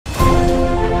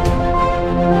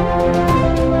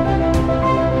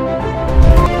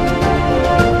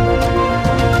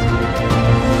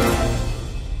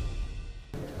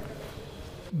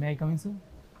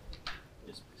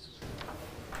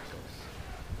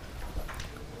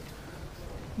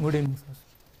Good evening, sir.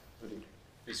 Good evening.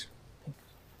 Please. Thank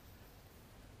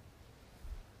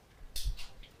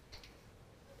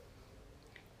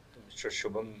Mr.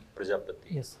 Shubham Prajapati.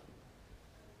 you. Yes.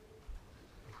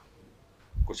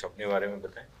 कुछ अपने बारे में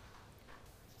बताएं.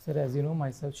 Sir, as you know,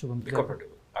 myself, Shubham Be Prajapati.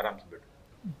 comfortable. आराम से बैठो.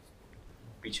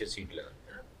 पीछे सीट लगा.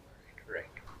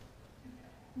 Right.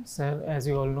 Sir, as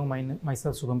you all know,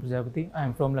 myself, Shubham Prajapati. I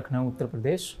am from Lucknow, Uttar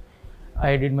Pradesh.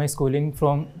 I did my schooling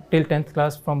from till 10th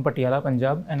class from Patiala,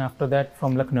 Punjab, and after that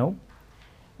from Lucknow.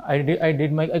 I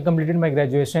completed my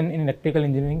graduation in electrical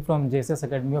engineering from JSS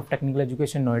Academy of Technical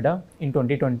Education, Noida in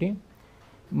 2020.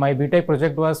 My BTech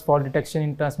project was fault detection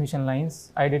in transmission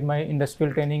lines. I did my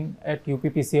industrial training at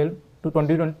UPPCL to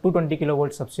 220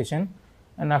 kilovolt substation,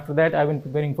 and after that I've been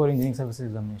preparing for engineering services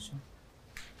examination.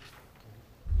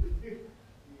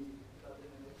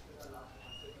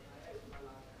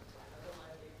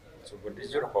 So what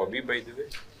is your hobby, by the way?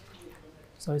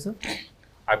 Sorry, sir.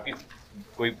 आपकी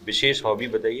कोई विशेष hobby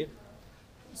बताइए.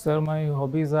 Sir, my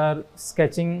hobbies are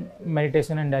sketching,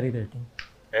 meditation, and diary writing.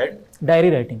 And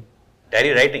Diary writing.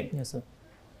 Diary writing. Yes, sir.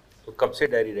 तो कब से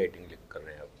diary writing कर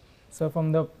रहे हैं आप? Sir,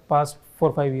 from the past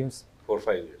 4-5 years.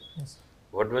 4-5 years. Yes.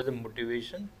 What was the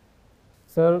motivation?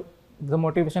 Sir, the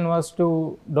motivation was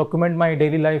to document my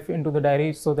daily life into the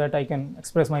diary so that I can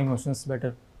express my emotions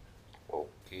better.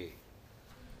 Okay.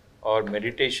 और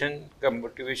meditation का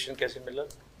motivation कैसे मिला?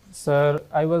 Sir,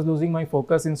 I was losing my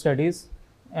focus in studies,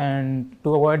 and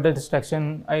to avoid the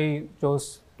distraction, I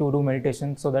chose to do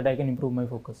meditation so that I can improve my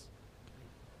focus.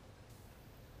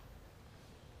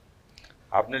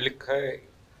 आपने लिखा है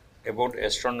about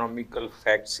astronomical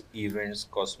facts, events,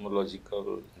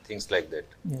 cosmological things like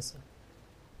that. Yes, sir.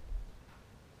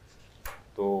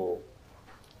 तो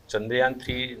चंद्रयान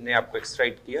 3 ने आपको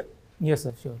excite किया? Yes,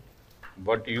 sir, sure.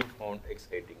 What you found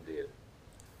exciting there?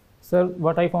 Sir,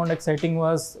 what I found exciting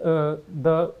was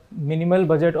the minimal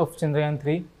budget of Chandrayaan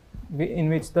 3, in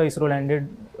which the ISRO landed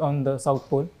on the South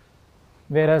Pole,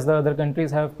 whereas the other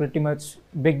countries have pretty much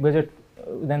big budget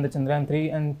than the Chandrayaan 3,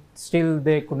 and still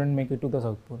they couldn't make it to the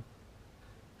South Pole.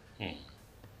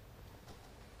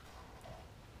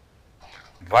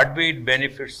 What way it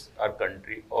benefits our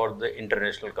country or the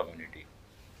international community?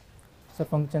 Sir,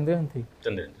 from Chandrayaan 3.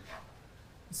 Chandrayaan 3.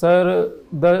 Sir,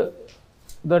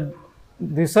 the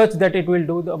research that it will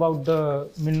do about the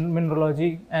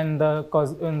mineralogy and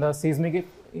the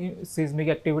seismic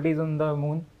activities on the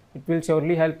moon, it will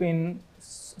surely help in,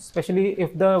 especially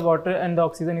if the water and the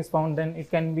oxygen is found, then it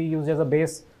can be used as a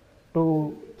base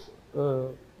to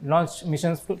launch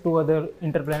missions to other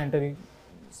interplanetary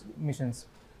missions.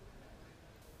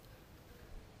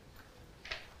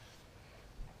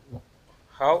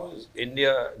 How is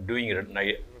India doing it now?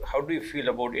 How do you feel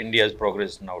about India's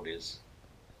progress nowadays?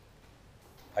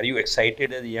 Are you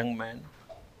excited as a young man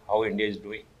how India is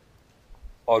doing,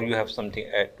 or you have something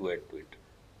to add to it?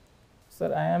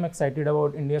 Sir, I am excited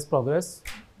about India's progress.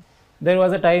 There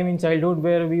was a time in childhood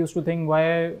where we used to think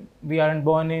why we aren't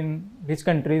born in rich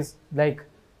countries like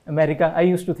America. I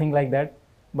used to think like that,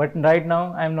 but right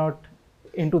now I am not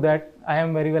into that. I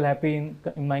am very well happy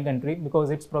in my country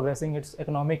because it's progressing, its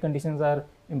economic conditions are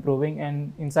improving,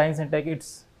 and in science and tech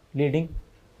it's leading,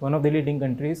 one of the leading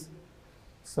countries.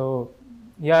 So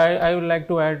yeah, I would like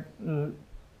to add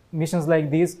missions like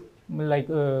these, like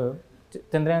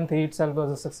Chandrayaan 3 itself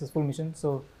was a successful mission,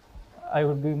 so I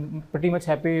would be pretty much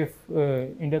happy if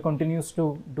India continues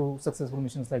to do successful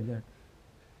missions like that.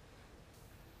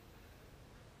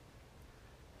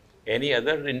 Any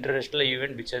other international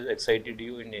event which has excited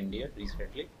you in India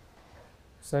recently?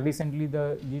 So recently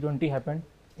the G20 happened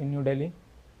in New Delhi,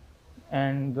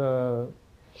 and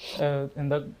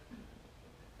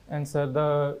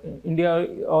sir,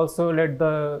 India also led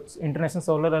the International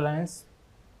Solar Alliance,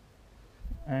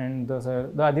 and the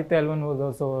Aditya L1 was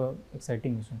also an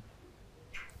exciting mission.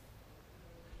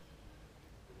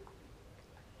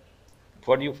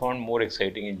 What you found more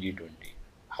exciting in G20?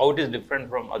 How it is different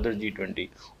from other G20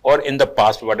 or in the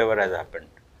past, whatever has happened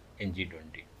in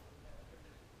G20?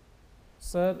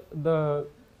 Sir,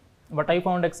 what I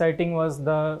found exciting was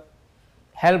the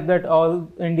help that all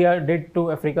India did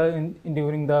to Africa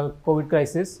during the COVID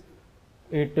crisis.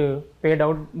 It paid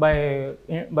out by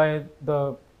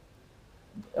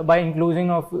inclusion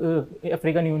of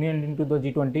African Union into the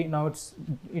G20. Now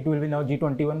it will be now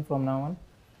G21 from now on,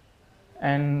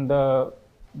 and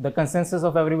the consensus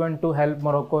of everyone to help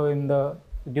Morocco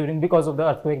because of the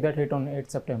earthquake that hit on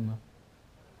 8 September.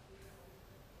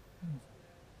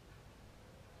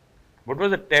 What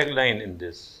was the tagline in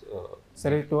this?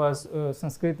 Sir, it was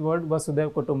Sanskrit word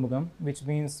Vasudhaiv Kutumbakam, which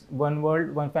means one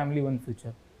world, one family, one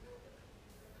future.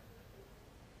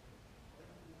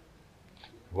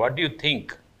 What do you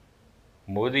think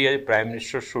Modi as Prime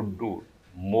Minister should do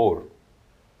more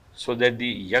so that the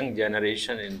young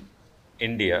generation in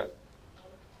India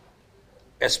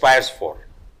aspires for?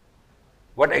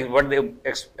 What they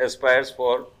aspires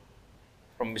for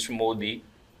from Mr. Modi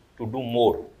to do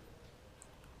more?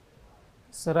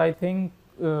 Sir, I think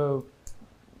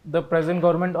the present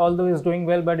government, although is doing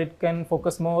well, but it can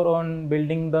focus more on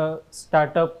building the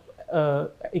startup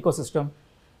ecosystem,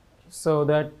 so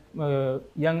that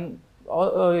young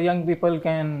people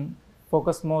can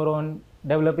focus more on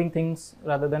developing things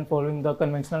rather than following the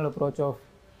conventional approach of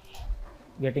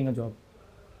getting a job.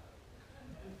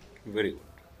 Very good.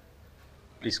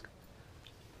 Please.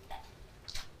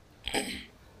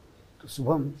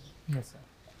 Shubham, Yes, sir.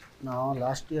 now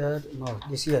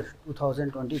this year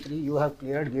 2023, you have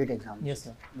cleared GATE exams. Yes,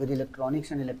 sir. With electronics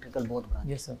and electrical both branches.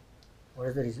 Yes, sir. What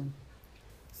is the reason?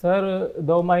 Sir,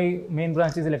 though my main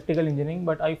branch is electrical engineering,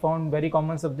 but I found very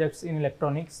common subjects in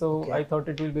electronics, so Okay. I thought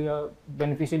it will be a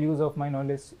beneficial use of my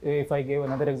knowledge if I gave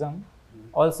another exam.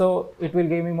 Also, it will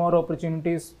give me more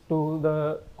opportunities to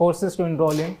the courses to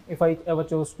enroll in if I ever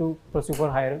chose to pursue for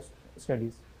higher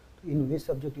studies. In which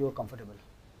subject you are comfortable?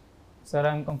 Sir,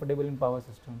 I am comfortable in power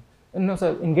system. No,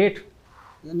 sir, in GATE.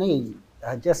 No,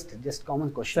 just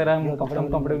common question. Sir, I am You are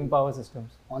comfortable in power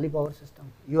systems. only power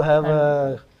system. You have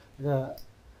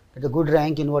the good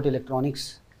rank in what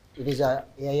electronics? It is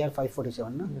AIR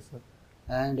 547, no? Yes, sir.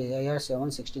 And AIR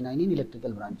 769 in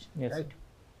electrical branch, Yes, right? sir.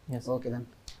 Yes. Okay then.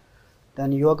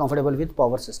 Then you are comfortable with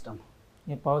power system.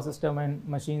 Yeah, power system and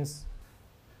machines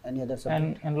Any other subject?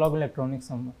 and analog electronics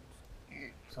somewhat.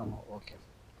 Somehow, okay.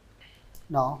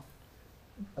 Now,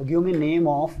 give me name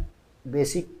of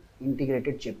basic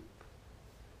integrated chip.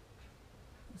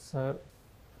 Sir,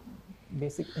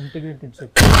 basic integrated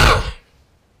chip.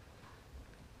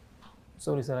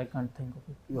 Sorry, sir, I can't think of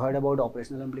it. You heard about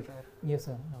operational amplifier? Yes,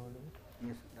 sir. I will do it.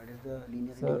 Yes, that is the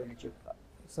linear Sir, integrated chip.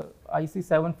 Sir, IC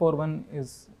 741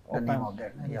 is The name op-amp. of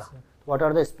that. Yes, Yeah. sir. What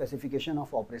are the specification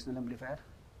of operational amplifier?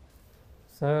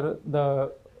 Sir,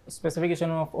 the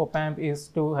specification of op-amp is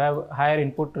to have higher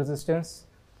input resistance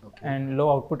Okay. and low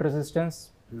output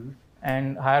resistance Mhm.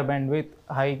 and higher bandwidth,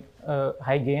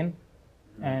 high gain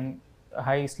and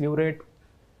high slew rate,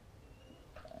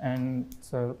 and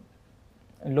sir,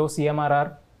 low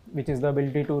CMRR, which is the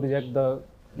ability to reject the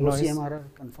Low noise. CMRR,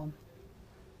 confirm?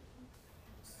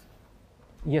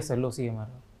 Yes, sir, low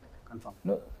CMRR. Confirm.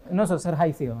 No, sir,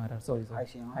 high CMRR. Sorry, sir. High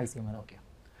CMRR? High CMRR. Okay.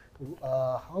 So,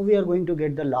 how we are going to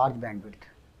get the large bandwidth?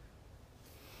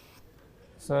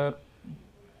 Sir,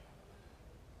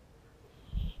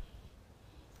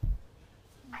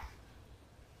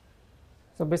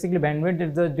 so basically bandwidth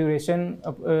is the duration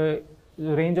of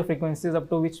range of frequencies up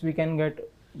to which we can get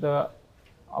the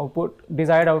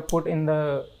desired output in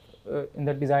the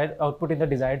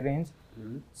desired range.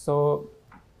 Mhm. So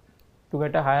to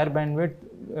get a higher bandwidth,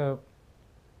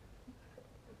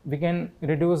 we can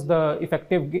reduce the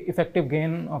effective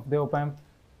gain of the op-amp.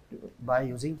 By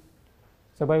using?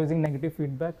 So by using negative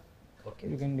feedback, Okay.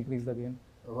 you can decrease the gain.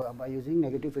 By using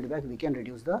negative feedback, we can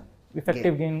reduce the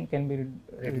Effective gain can be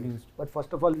reduced. But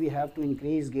first of all, we have to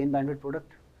increase gain bandwidth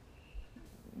product.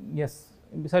 Yes,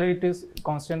 sir, it is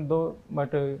constant though,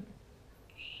 but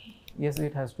yes,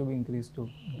 it has to be increased too.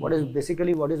 What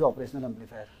is operational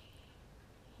amplifier?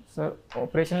 So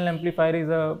operational amplifier is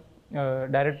a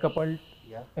direct coupled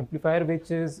Yeah. amplifier, which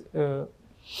is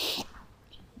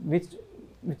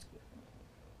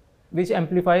which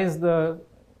amplifies the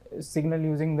signal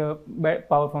using the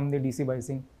power from the DC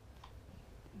biasing.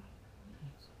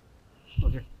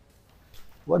 Okay.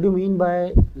 What do you mean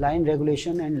by line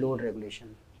regulation and load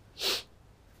regulation?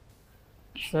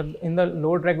 So in the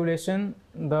load regulation,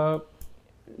 the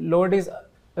load is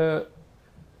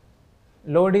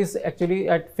actually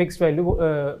at fixed value.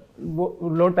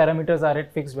 Load parameters are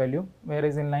at fixed value,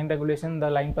 whereas in line regulation, the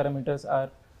line parameters are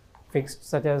fixed,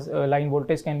 such as line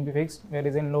voltage can be fixed,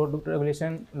 whereas in load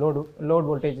regulation, load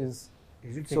voltage is.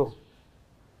 Is it fixed. so?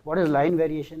 What is line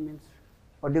variation means?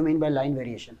 What do you mean by line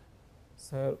variation?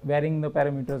 So varying the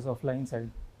parameters of line side.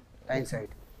 Line side.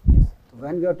 Yes. So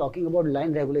when we are talking about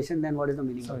line regulation, then what is the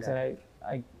meaning Sorry, of sir, that?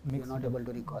 I You mixed are not it up. able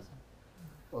to recall.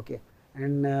 Okay.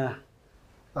 And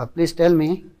please tell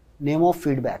me name of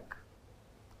feedback.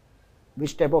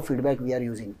 Which type of feedback we are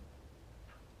using?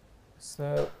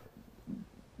 So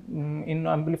in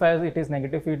amplifiers it is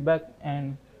negative feedback,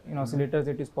 and in oscillators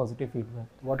it is positive feedback.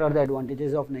 What are the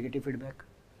advantages of negative feedback?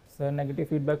 So negative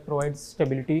feedback provides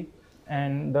stability,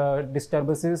 and the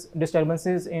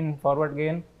disturbances in forward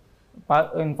gain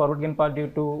part due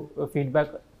to feedback.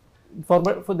 For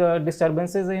the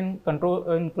disturbances in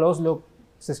closed loop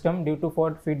system due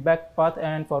to feedback path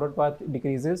and forward path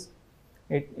decreases.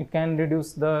 It can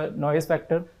reduce the noise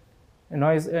factor,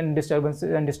 noise and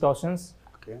disturbances and distortions.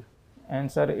 Okay.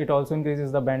 And sir, it also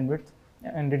increases the bandwidth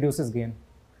and reduces gain.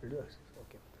 Reduces.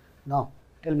 Okay. Now,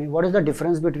 tell me, what is the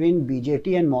difference between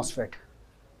BJT and MOSFET?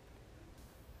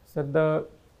 Sir, the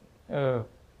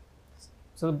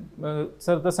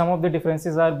some of the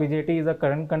differences are BJT is a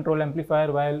current control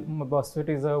amplifier while MOSFET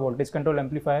is a voltage control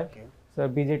amplifier. Okay. So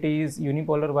BJT is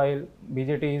unipolar while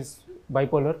BJT is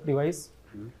bipolar device.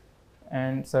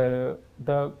 And so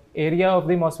the area of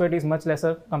the MOSFET is much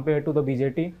lesser compared to the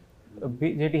BJT.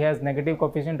 BJT has negative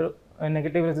coefficient,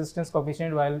 negative resistance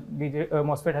coefficient, while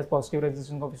MOSFET has positive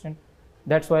resistance coefficient.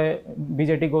 That's why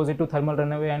BJT goes into thermal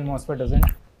runaway and MOSFET doesn't.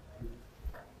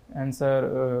 And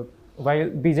sir, while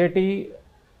BJT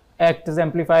acts as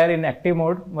amplifier in active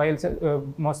mode, while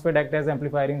MOSFET acts as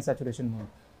amplifier in saturation mode.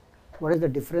 What is the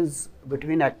difference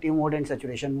between active mode and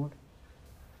saturation mode?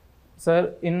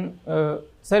 Sir,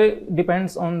 sir, it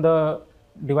depends on the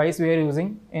device we are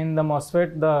using. In the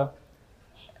MOSFET,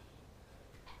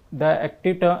 the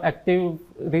active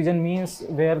region means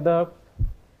where the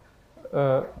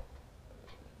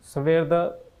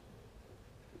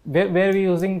where we're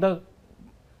using the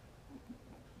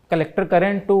collector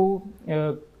current to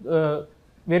where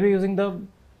we're using the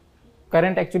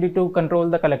current actually to control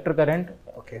the collector current.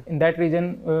 Okay. In that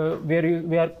region,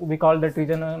 we call that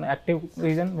region an active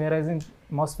region, whereas in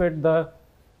MOSFET,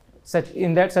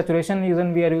 in that saturation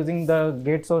region, we are using the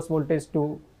gate source voltage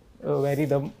to vary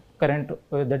the current,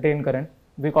 the drain current.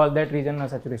 We call that region a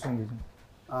saturation region.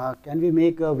 Can we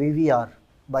make a VVR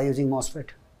by using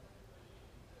MOSFET?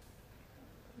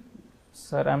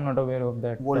 Sir, I'm not aware of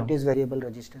that. Voltage variable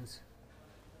resistance.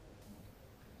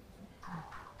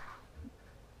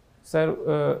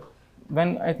 Sir,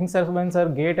 when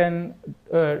gate and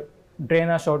drain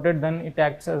are shorted, then it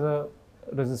acts as a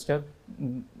resistor.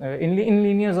 In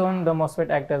linear zone, the MOSFET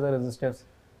acts as a resistor.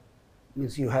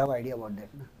 Means you have idea about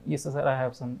that, no? Yes, sir, I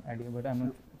have some idea, but I'm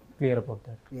not clear about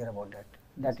that. Clear about that.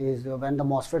 That is when the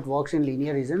MOSFET works in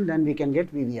linear region, then we can get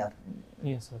VVR.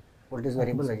 Yes, sir. Voltage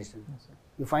variable resistance. Yes, sir.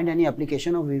 You find any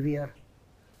application of VVR?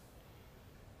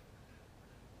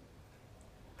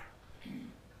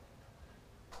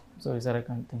 Sorry, sir, I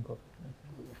can't think of it.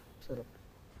 Sir.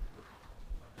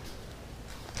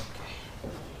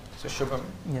 So Shubham,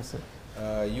 Yes, sir.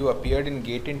 you appeared in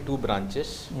GATE in 2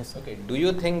 branches. Yes, sir. Okay. Do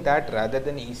you think that rather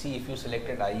than EC, if you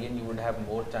selected IN, you would have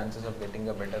more chances of getting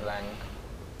a better rank?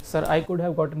 Sir, I could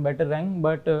have gotten better rank,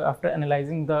 but after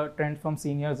analyzing the trend from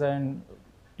seniors and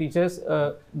teachers,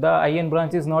 the IN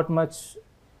branch is not much,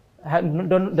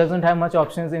 doesn't have much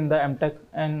options in the MTech,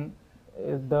 and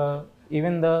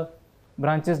even the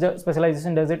branches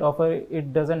specialization does it offer,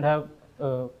 it doesn't have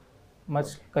much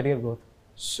career growth.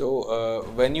 So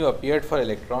when you appeared for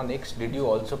electronics, did you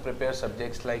also prepare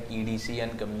subjects like EDC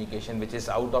and communication, which is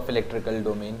out of electrical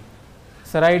domain?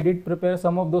 Sir, I did prepare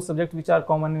some of those subjects which are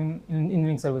common in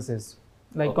engineering services,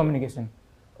 like communication.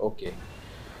 Okay.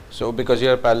 So because you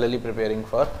are parallelly preparing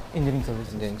for Engineering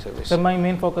services. engineering services. So my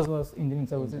main focus was engineering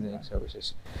services. Engineering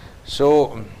services.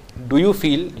 So do you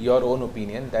feel, your own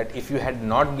opinion, that if you had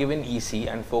not given EC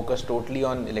and focused totally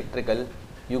on electrical,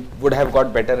 you would have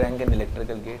got better rank in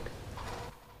electrical gate?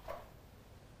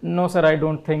 No, sir, I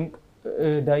don't think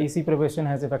the EC preparation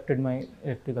has affected my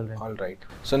electrical rank. All right.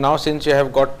 So now since you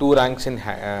have got 2 ranks in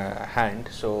hand,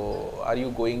 so are you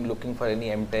looking for any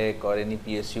MTech or any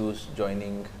PSUs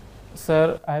joining?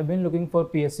 Sir, I have been looking for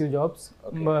PSU jobs,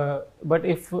 Okay. but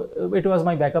if it was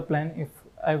my backup plan, if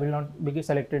I will not be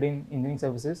selected in engineering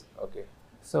services, Okay.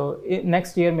 so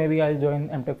next year maybe I'll join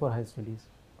MTech for higher studies.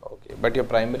 Okay. But your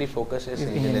primary focus is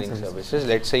engineering services.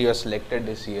 Let's say you are selected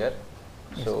this year.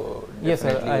 Yes, So yes,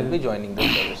 sir, definitely you will be I'll joining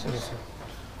those services. Yes, sir.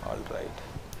 All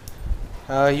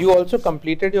right. You also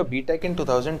completed your BTech in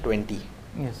 2020.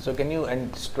 Yes. So can you,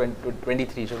 and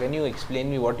 23, so can you explain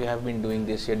me what you have been doing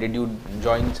this year? Did you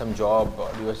join some job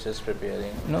or you were just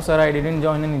preparing? No, sir, I didn't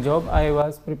join any job. I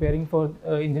was preparing for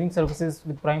engineering services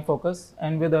with prime focus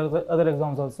and with other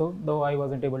exams also, though I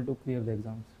wasn't able to clear the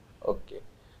exams. Okay.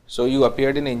 So you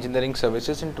appeared in engineering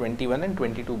services in 21 and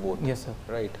 22 both? Yes, sir.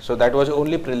 Right. So that was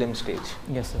only prelim stage?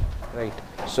 Yes, sir. Right.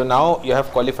 So now you have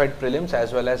qualified prelims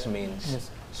as well as mains? Yes,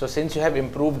 sir. So since you have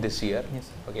improved this year, Yes,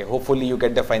 sir. okay, hopefully you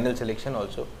get the final selection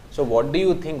also. So what do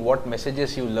you think, what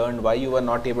messages you learned, why you were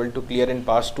not able to clear in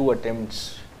past 2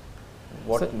 attempts?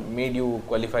 What Sir, made you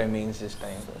qualify mains this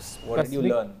time? What did you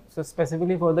learn? So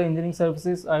specifically for the engineering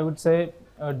services, I would say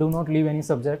do not leave any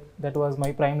subject. That was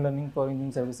my prime learning for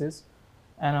engineering services.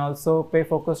 And also pay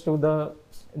focus to the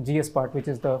GS part, which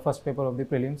is the first paper of the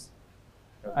prelims.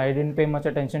 I didn't pay much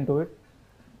attention to it.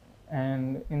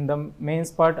 and in the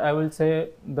mains part I will say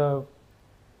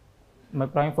my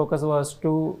prime focus was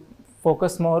to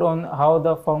focus more on how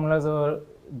the formulas or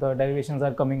the derivations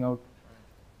are coming out,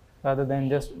 rather than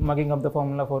just mugging up the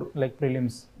formula for like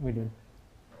prelims we did.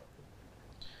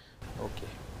 Okay.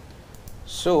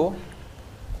 So,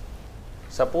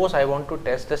 suppose I want to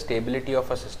test the stability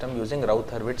of a system using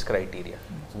Routh-Hurwitz criteria.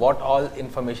 What all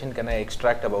information can I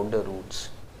extract about the roots?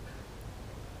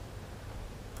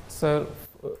 Sir,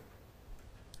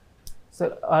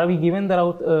 are we given the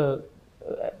route?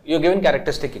 You're given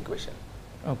characteristic equation,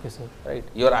 Okay, sir. right?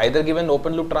 You're either given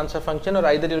open loop transfer function or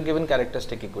either you're given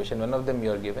characteristic equation. One of them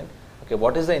you're given. Okay,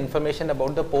 what is the information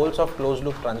about the poles of closed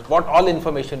loop transfer? What all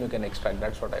information you can extract?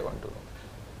 That's what I want to know.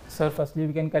 Sir, firstly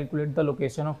we can calculate the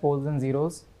location of poles and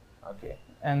zeros, Okay.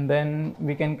 and then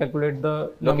we can calculate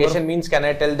the Location means, can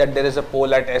I tell that there is a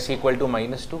pole at s equal to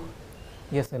 -2?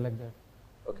 Yes, sir, like that.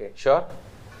 Okay, sure.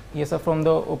 Yes, sir, from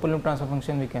the open loop transfer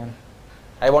function we can.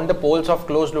 I want the poles of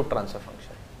closed loop transfer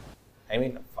function. I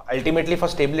mean, ultimately for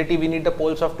stability we need the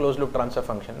poles of closed loop transfer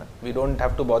function. We don't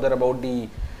have to bother about the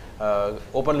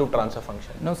open loop transfer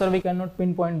function. No, sir, we cannot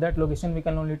pinpoint that location. We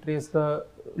can only trace the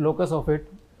locus of it,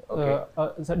 Okay.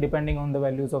 sir, depending on the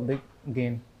values of the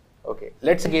gain. Okay,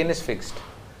 let's say gain is fixed.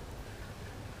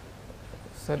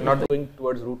 Sir, Not going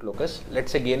towards root locus.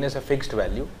 Let's say gain is a fixed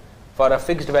value. For a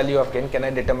fixed value of gain, can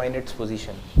I determine its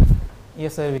position?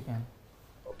 yes, sir, we can.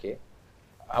 Okay.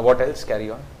 What else? Carry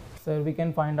on. Sir, we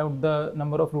can find out the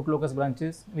number of root locus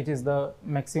branches, which is the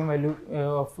maximum value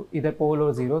of either pole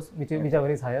or zeros, whichever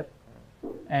is higher.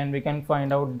 And we can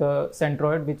find out the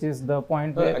centroid, which is the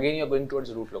point So where again, you're going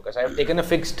towards root locus. I have taken a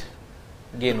fixed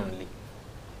gain only.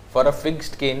 For a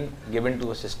fixed gain given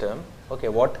to a system, okay,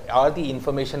 what are the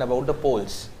information about the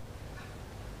poles?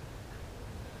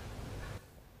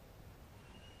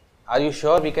 Are you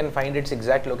sure we can find its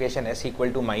exact location s equal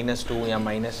to -2 or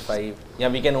 -5? Yeah,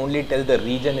 we can only tell the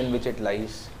region in which it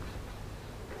lies.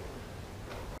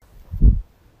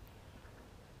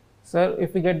 sir,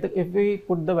 if we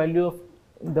put the value of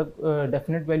the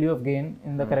definite value of gain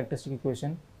in the characteristic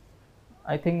equation,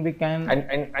 I think we can.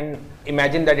 And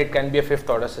imagine that it can be a fifth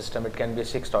order system, it can be a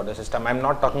sixth order system. I'm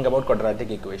not talking about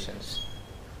quadratic equations.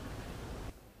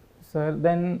 Sir,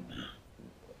 then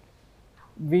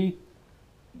we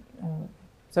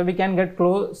can get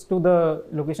close to the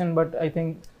location, but I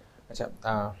think. Achha,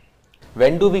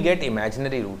 when do we get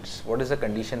imaginary roots? What is the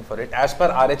condition for it? As per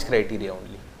RH criteria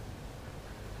only.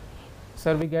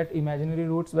 Sir, we get imaginary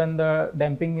roots when the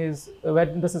damping is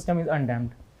when the system is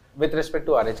undamped. With respect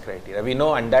to RH criteria, we know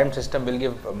undamped system will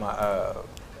give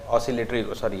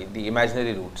the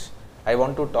imaginary roots. I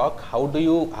want to talk how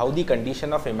the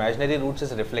condition of imaginary roots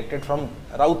is reflected from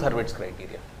Routh-Hurwitz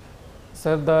criteria.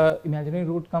 Sir, the imaginary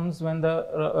root comes when the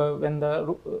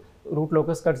root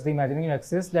locus cuts the imaginary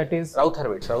axis. That is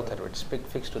Routh-Hurwitz.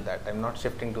 Fix to that. I'm not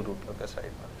shifting to root locus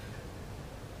right now.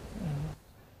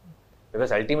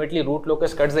 Because ultimately root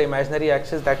locus cuts the imaginary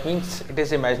axis, that means it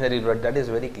is imaginary root. That is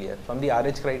very clear. From the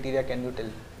RH criteria, can you tell?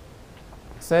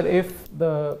 Sir,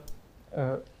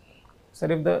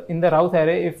 in the Routh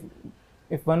array,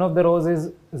 if one of the rows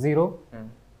is 0,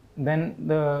 then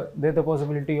there's the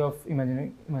possibility of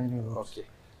imaginary roots. Okay.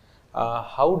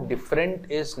 How different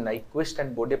is Nyquist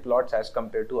and Bode plots as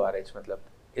compared to RH? Matlab,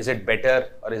 is it better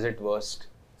or is it worst?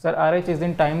 Sir, RH is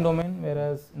in time domain,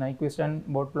 whereas Nyquist and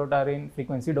Bode plot are in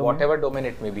frequency domain. Whatever domain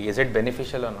it may be, is it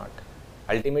beneficial or not?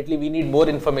 Ultimately, we need more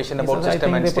information about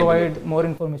system and they stability. provide more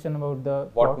information about the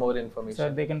What plot. more information? Sir,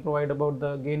 they can provide about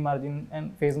the gain margin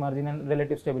and phase margin and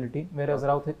relative stability, whereas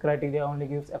Routh criteria only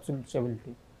gives absolute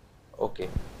stability. Okay.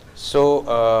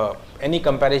 So, any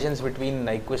comparisons between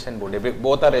Nyquist and Bode?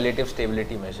 Both are relative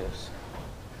stability measures.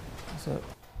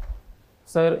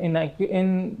 Sir,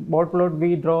 in Bode plot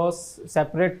we draw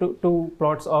separate two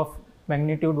plots of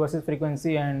magnitude versus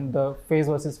frequency and the phase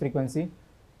versus frequency,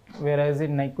 whereas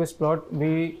in Nyquist plot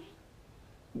we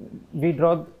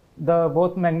draw the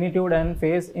both magnitude and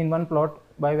phase in one plot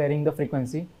by varying the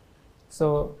frequency.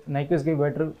 So Nyquist give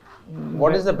better.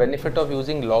 What is the benefit of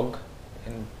using log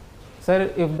in?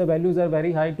 Sir, if the values are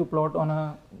very high to plot on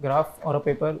a graph or a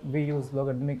paper, we use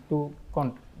logarithmic to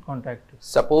contract it.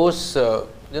 Suppose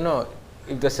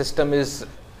if the system is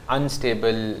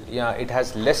unstable, it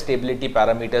has less stability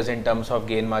parameters in terms of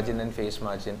gain margin and phase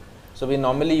margin. So we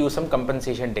normally use some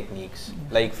compensation techniques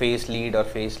like phase lead or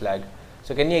phase lag.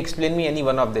 So can you explain me any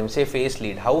one of them? Say phase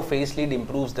lead. How phase lead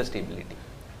improves the stability?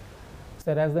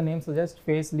 Sir, as the name suggests,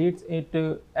 phase leads. It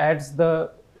adds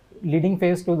the leading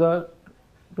phase to the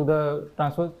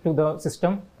transfer to the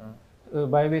system,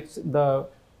 by which the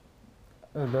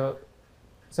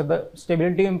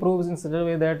stability improves in such a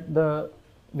way that the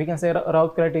we can say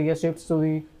route criteria shifts to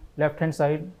the left hand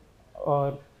side,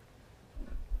 or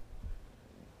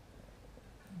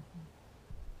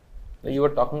You were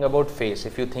talking about phase.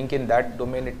 If you think in that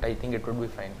domain, I think it would be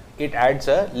fine. It adds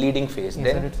a leading phase. yes,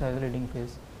 Then sir, it has a leading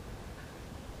phase.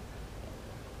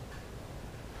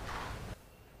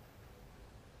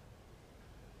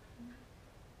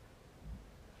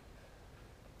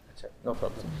 Achha, no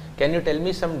problem. Can you tell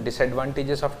me some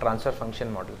disadvantages of transfer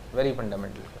function model? Very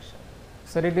fundamental question.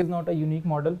 Sir, it is not a unique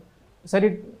model.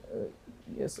 Sir,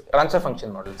 yes, Transfer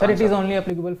function model. sir, it transfer- is only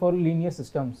applicable for linear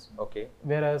systems, Okay.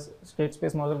 whereas state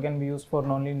space model can be used for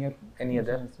non-linear. Any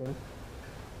other? as well.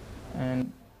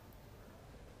 And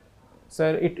sir,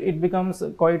 it becomes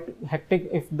quite hectic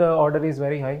if the order is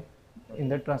very high in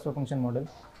the transfer function model.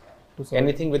 To solve.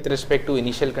 Anything with respect to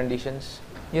initial conditions?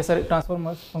 Yes, sir.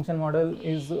 Function model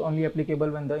is only applicable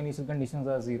when the initial conditions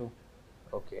are 0.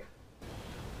 Okay.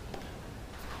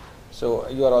 So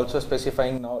you are also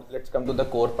specifying now. Let's come to the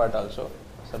core part also.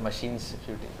 So machines, if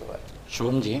you take over.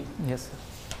 Shubham ji, Yes,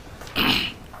 sir.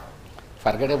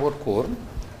 forget about core,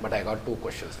 but I got two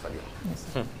questions for you. Yes,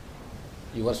 sir.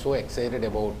 You were so excited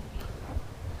about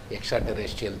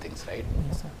extraterrestrial things, right?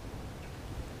 Yes, sir.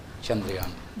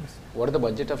 Chandrayaan. Yes. What is the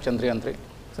budget of Chandrayaan 3?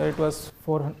 So it was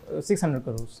 600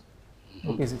 crores.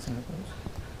 Okay, 600 crores.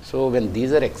 So when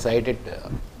these are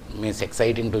means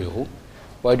exciting to you,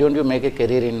 why don't you make a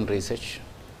career in research?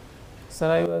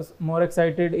 Sir, I was more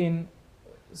excited in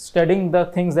studying the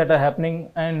things that are happening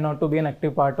and not to be an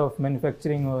active part of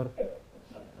manufacturing or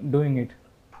doing it.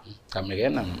 Come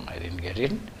again, I didn't get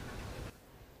it.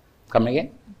 Come again.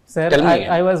 Sir, Tell me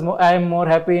again. I am more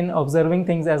happy in observing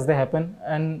things as they happen,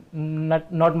 and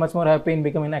not much more happy in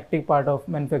becoming an active part of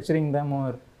manufacturing them,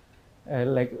 or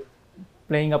like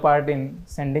playing a part in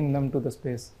sending them to the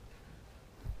space.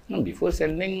 No, before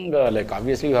sending, like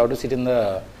obviously you have to sit in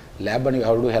the lab and you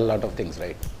have to do a hell lot of things,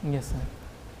 right? Yes, sir.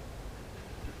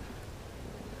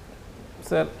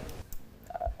 Sir,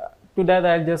 to that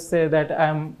I'll just say that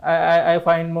I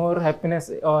find more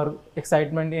happiness or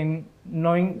excitement in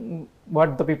knowing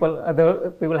what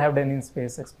other people have done in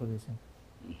space exploration.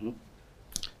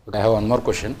 But I have one more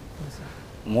question. Yes, sir.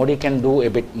 Modi can do a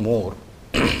bit more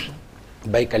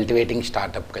by cultivating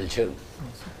startup culture,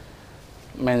 Yes,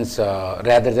 sir. means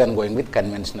rather than going with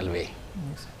conventional way,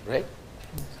 Yes, sir. right?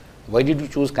 Why did you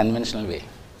choose conventional way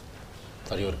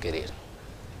for your career?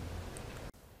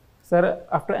 Sir,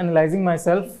 after analyzing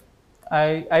myself,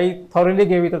 I thoroughly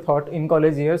gave it a thought in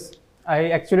college years. I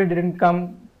actually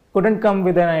couldn't come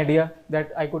with an idea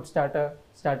that I could start a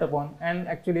startup on, and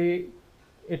actually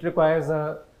it requires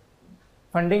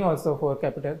funding also for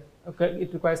capital. Okay,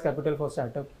 it requires capital for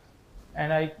startup,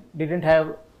 and I didn't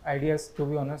have ideas, to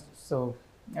be honest, so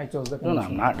I chose the No,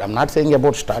 conventional. I'm not saying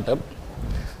about startup,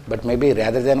 but maybe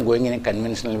rather than going in a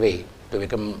conventional way to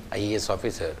become IAS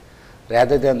officer,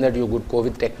 rather than that you could go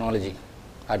with technology,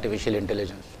 artificial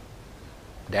intelligence,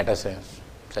 data science,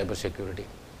 cyber security,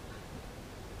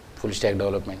 full stack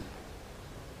development.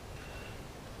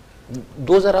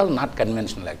 Those are all not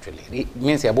conventional actually. It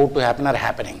means about to happen or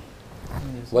happening.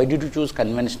 Yes, Why did you choose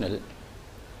conventional?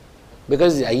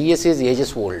 Because IAS is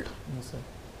ages old. yes, sir.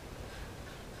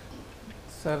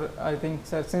 Sir, I think,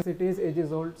 sir, since it is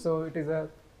ages old, so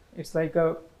it's like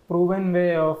a proven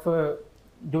way of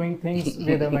doing things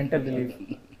with a mental relief.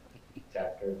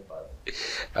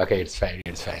 Okay, it's fine,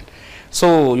 it's fine.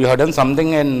 So you have done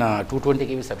something in 220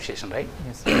 kV substation, right?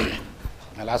 Yes, sir.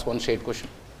 I'll ask one straight question.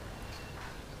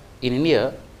 In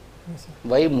India, Yes, sir.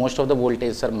 why most of the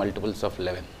voltages are multiples of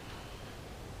 11?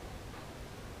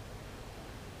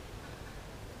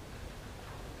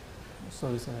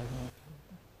 Sorry, sir. I have no-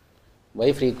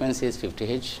 Why frequency is 50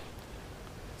 Hz,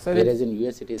 Sir, whereas in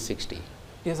US it is 60?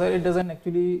 yes, sir. It doesn't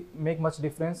actually make much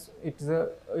difference. It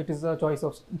is a choice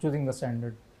of choosing the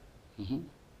standard, Mhm.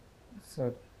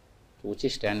 sir. Which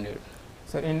is standard?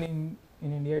 Sir, in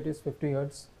India it is 50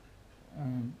 hertz.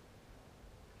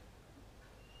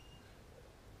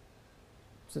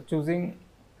 So choosing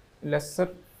lesser,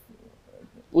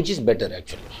 Which is better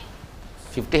actually?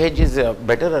 50 Hz is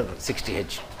better or 60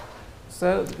 Hz?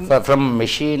 sir. From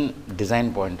machine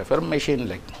design point of view, or machine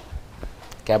like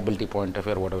capability point of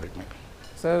view, or whatever it may be.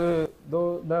 Sir,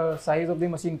 though the size of the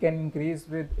machine can increase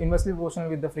with inversely proportional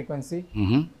with the frequency,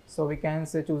 Mhm. so we can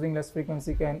say choosing less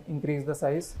frequency can increase the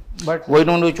size. But Why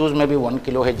don't we choose maybe 1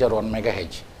 kHz or 1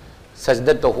 MHz, such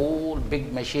that the whole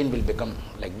big machine will become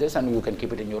like this and you can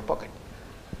keep it in your pocket?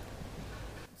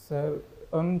 sir,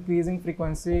 on increasing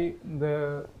frequency,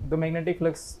 the magnetic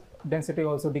flux density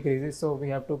also decreases, so we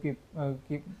have to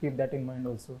keep that in mind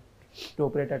also to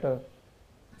operate at a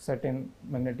certain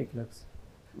magnetic flux.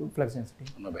 flux density.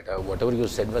 No, better. Whatever you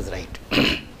said was right.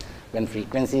 When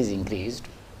frequency is increased,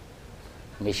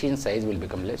 machine size will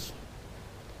become less.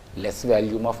 Less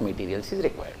volume of materials is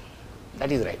required.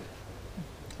 That is right.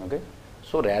 Okay.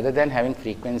 So rather than having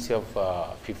frequency of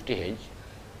 50 Hz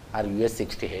or US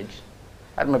 60 Hz,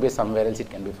 or maybe somewhere else it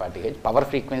can be 40 Hz, power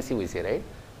frequency we say, right?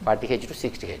 40 Hz to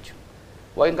 60 Hz.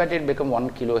 Why can't it become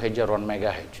 1 kilohertz or 1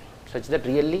 megahertz, such that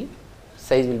really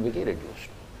size will be reduced?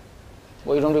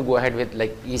 Why don't we go ahead with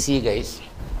like ECE guys?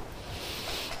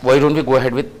 Why don't we go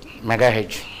ahead with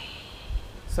megahertz?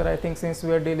 Sir, I think since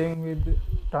we are dealing with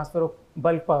transfer of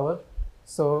bulk power,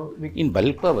 so we In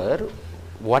bulk power,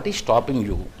 what is stopping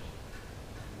you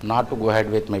not to go ahead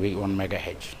with maybe 1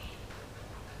 megahertz?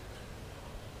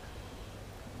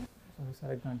 sorry,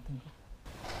 sir, I can't think of.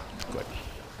 Good.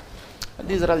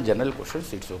 These are all general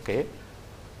questions, it's okay.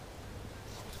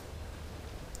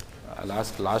 I'll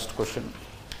ask last question.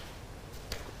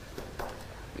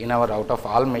 In our out of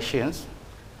all machines,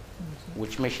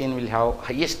 which machine will have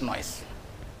highest noise?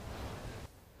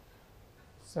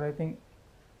 Sir, I think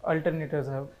alternators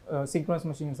have, synchronous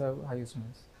machines have highest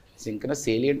noise. Synchronous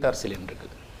salient or cylindrical?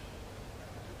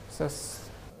 So,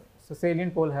 so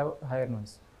salient pole have higher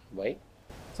noise. Why?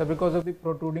 So because of the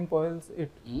protruding poles,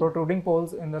 protruding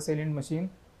poles in the salient machine,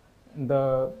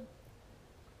 the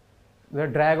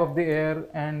drag of the air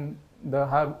and the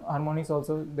harmonics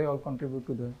also, they all contribute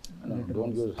to the. No,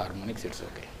 don't use harmonics, it's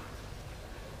okay.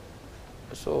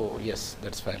 So yes,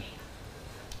 that's fine.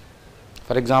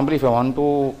 For example, if I want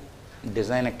to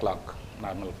design a clock,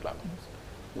 normal clock,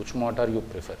 which motor you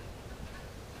prefer?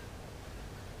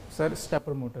 Sir,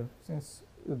 stepper motor, since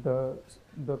the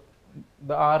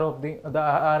hour of the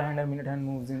hour hand and minute hand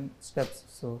moves in steps,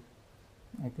 so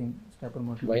I think stepper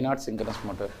motor. Why not synchronous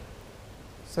motor?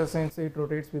 So since it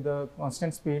rotates with a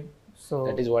constant speed, so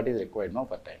That is what is required, no,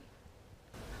 per time.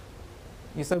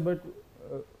 yes, sir, but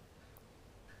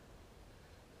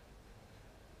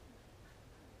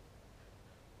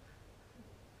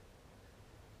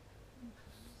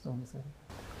sorry, sir.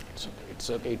 It's okay, it's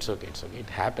okay, it's okay, it's okay. It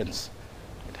happens.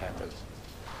 It happens.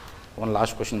 One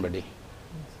last question, buddy.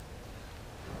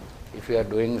 If you are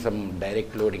doing some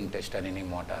direct loading test on any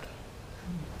motor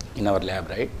in our lab,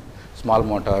 right? Small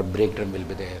motor, brake drum will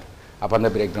be there. Upon the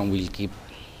brake drum, we'll keep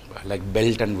like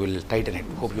belt and we'll tighten it.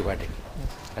 Hope you got it,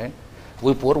 right?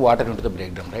 We pour water into the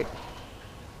brake drum, right?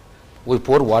 We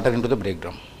pour water into the brake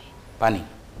drum, pani.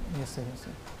 Yes, sir. Yes,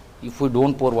 sir. If we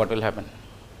don't pour, what will happen?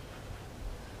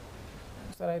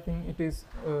 Sir, I think it is.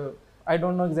 I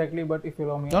don't know exactly, but if you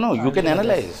allow me. No, you I'll can do my best.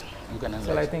 analyze. You can analyze.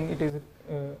 Sir, I think it is.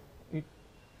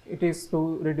 It is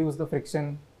to reduce the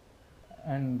friction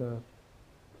and the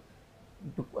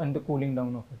cooling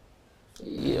down of it.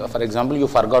 Yeah, for example, you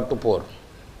forgot to pour.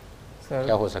 Sir,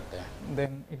 क्या हो सकता है?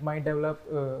 then it might develop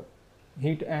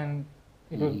heat and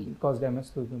it will cause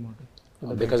damage to the motor. to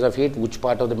the Because of heat, which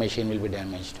part of the machine will be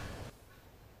damaged?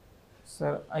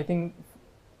 Sir, I think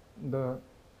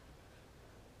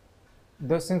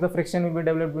since the friction will be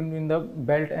developed between the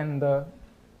belt and the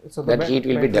so the That heat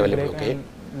will be belt developed, break okay. and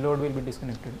load will be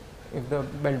disconnected if the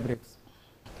belt breaks.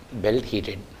 Belt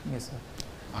heated. Yes, sir.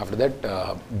 After that,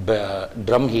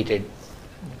 drum heated.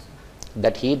 Yes, sir.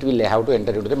 That heat will have to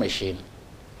enter into the machine.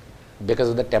 Because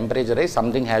of the temperature rise,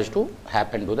 something has to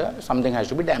happen to something has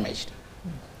to be damaged.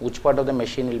 Which part of the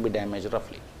machine will be damaged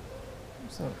roughly?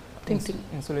 So Think.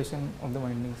 insulation of the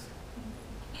windings.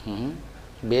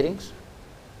 Bearings?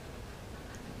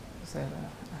 Sir,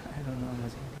 I don't know how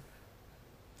much.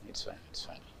 It's fine, it's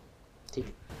fine. ठीक.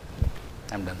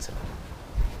 I'm done, sir.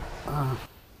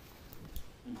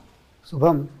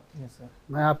 Shubham, Yes, sir.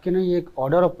 मैं आपके ना ये एक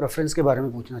order of preference के बारे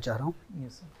में पूछना चाह रहा हूँ.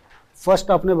 Yes, sir.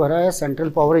 फर्स्ट आपने भरा है central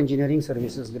power engineering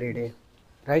services grade A,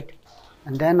 right?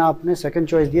 And then आपने सेकंड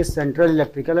चॉइस दी है central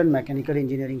electrical and mechanical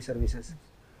engineering services.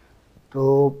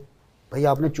 तो भाई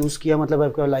आपने चूज़ किया, मतलब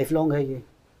आपका लाइफ लॉन्ग है ये,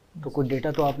 तो कुछ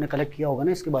डेटा तो आपने कलेक्ट किया होगा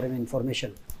ना इसके बारे में, इंफॉर्मेशन.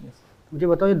 Yes. मुझे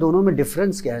बताओ ये दोनों में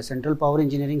डिफरेंस क्या है, सेंट्रल पावर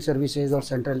इंजीनियरिंग सर्विसेज और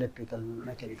सेंट्रल इलेक्ट्रिकल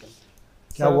मैकेनिकल?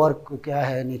 क्या Sir, वर्क क्या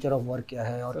है, नेचर ऑफ वर्क क्या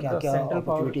है, और So क्या the क्या central power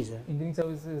अपॉर्चुनिटीज़ है? engineering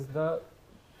services is the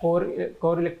core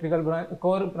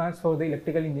branch for the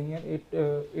electrical engineer.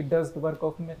 It does the work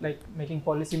of making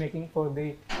policy making for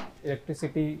the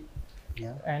electricity,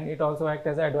 Yeah. and it also acts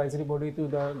as an advisory body to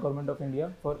the government of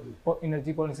India for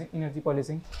energy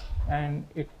policing, and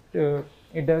it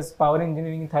does power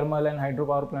engineering, thermal and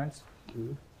hydropower plants.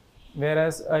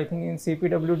 Whereas I think in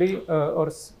CPWD or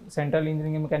Central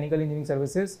Engineering and Mechanical Engineering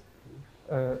Services,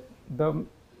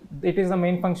 it is the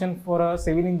main function for a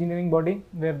civil engineering body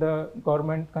where the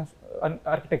government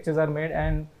architectures are made,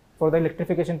 and for the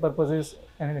electrification purposes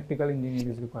an electrical engineer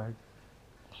is required.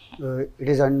 It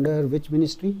is under which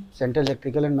ministry? Central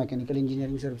Electrical and Mechanical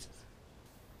Engineering Services.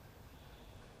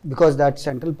 Because that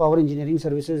Central Power Engineering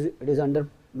Services, it is under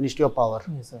Ministry of Power.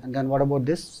 Yes, sir. And then what about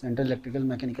this Central Electrical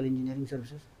Mechanical Engineering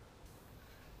Services?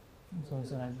 Sorry,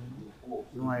 sir, I don't know.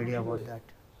 No idea about that.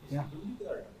 Yeah.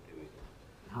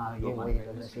 हाँ ये वही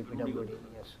है CPWD.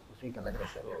 Yes, उसी का लगा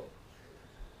sir.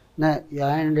 नहीं,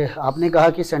 and आपने कहा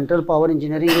कि Central Power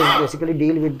Engineering is basically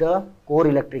deal with the core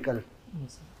electrical.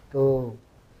 Yes, sir. तो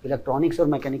इलेक्ट्रॉनिक्स और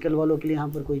मैकेनिकल वालों के लिए यहाँ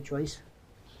पर कोई choice?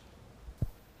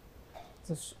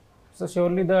 So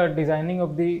surely the designing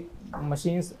of the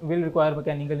machines will require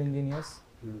mechanical engineers,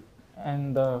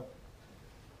 and the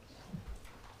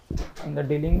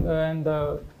dealing and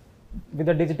the with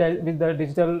the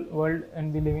digital world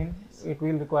and we live in, it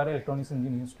will require electronics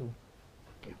engineers too.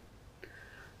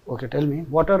 Okay, tell me,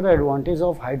 what are the advantages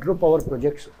of hydropower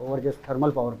projects over just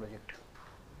thermal power project?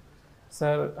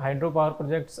 Sir, hydropower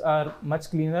projects are much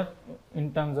cleaner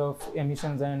in terms of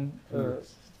emissions and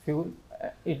fuel.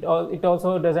 It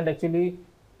also doesn't actually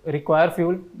require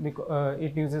fuel because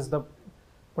it uses the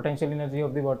potential energy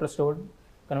of the water stored,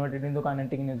 converted into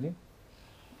kinetic energy.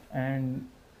 And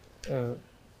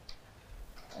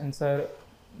sir,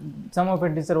 some of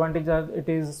its disadvantages are it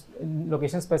is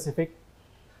location specific.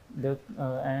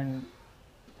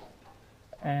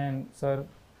 And sir,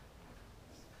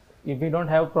 if we don't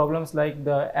have problems like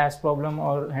the ash problem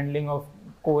or handling of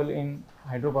coal in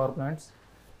hydropower plants,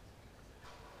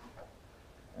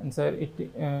 and sir, it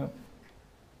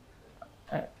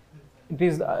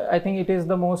is, I think it is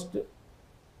the most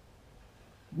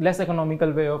less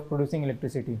economical way of producing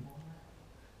electricity.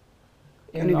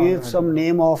 Can you give some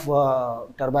name of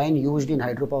turbine used in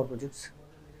hydropower projects?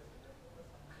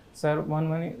 Sir,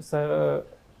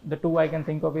 the two I can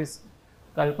think of is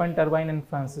Kalpan turbine and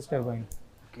Francis turbine.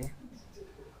 Okay.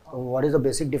 So what is the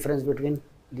basic difference between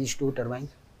these two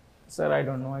turbines? Sir, I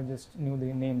don't know. I just knew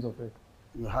the names of it.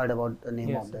 You heard about the name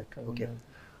Yes, of that? I Okay. heard.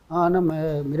 हाँ ना,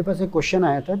 मेरे पास एक question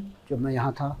आया था जब मैं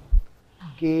यहाँ था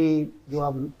कि जो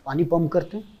आप पानी पंप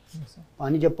करते हैं, Yes, sir.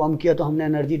 पानी जब पंप किया तो हमने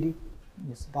एनर्जी दी,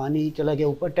 Yes, sir. पानी चला गया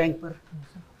ऊपर टैंक पर,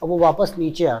 अब वो वापस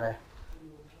नीचे आ रहा है,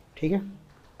 ठीक है,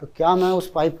 तो क्या मैं उस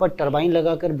पाइप पर टरबाइन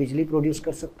लगाकर बिजली प्रोड्यूस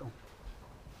कर सकता हूँ?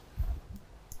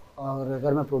 और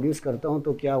अगर मैं प्रोड्यूस करता हूँ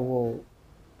तो क्या वो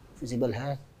फिजिबल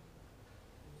है?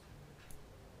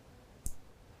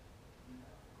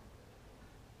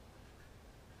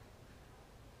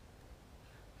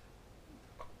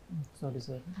 Sorry,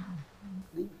 sir.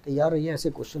 नहीं, तैयार रहिए, ऐसे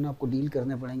क्वेश्चन आपको डील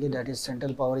करने पड़ेंगे, that is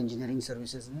central power engineering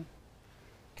services में,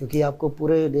 क्योंकि आपको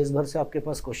पूरे देश भर से आपके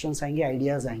पास क्वेश्चंस आएंगे,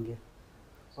 आइडियाज़ आएंगे,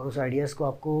 और उस आइडियाज़ को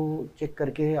आपको चेक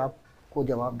करके आपको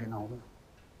जवाब देना होगा,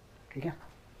 ठीक है?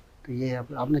 तो ये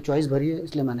आपने चॉइस भरी है,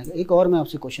 इसलिए मैंने कहा। एक और मैं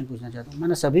आपसे क्वेश्चन पूछना चाहता हूँ,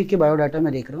 मैंने सभी के बायोडाटा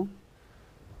में देख रहा हूँ,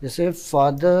 जैसे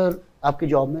फादर आपके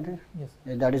जॉब में थे,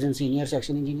 that is in senior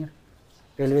section engineer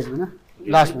railways में ना,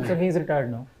 लास्ट में? Sir, he is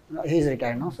retired now. He is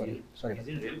retired ना, sorry Sir,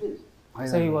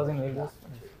 he was in railways.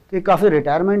 तो ये काफ़ी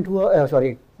रिटायरमेंट हुआ,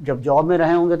 सॉरी, जब जॉब में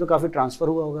रहे होंगे तो काफ़ी ट्रांसफ़र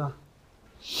हुआ होगा?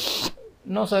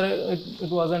 No, sir,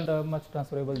 it wasn't a much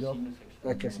transferable job.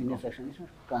 अच्छा, सीनियर सेक्शन में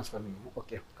ट्रांसफ़र नहीं है,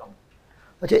 ओके।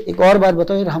 अच्छा, एक और बात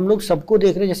बताओ यार, हम लोग सबको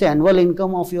देख रहे हैं, जैसे annual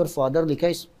income of your father लिखा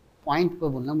है, इस पॉइंट पर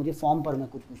बोलना, मुझे फॉर्म पर मैं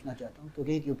कुछ पूछना चाहता हूँ,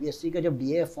 क्योंकि एक यूपीएससी का जब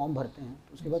डीएएफ फॉर्म भरते हैं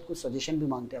तो उसके बाद कुछ सजेशन भी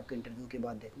मांगते हैं आपके इंटरव्यू के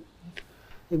बाद देखना।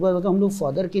 एक बात बताओ, हम लोग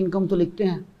फादर की इनकम तो लिखते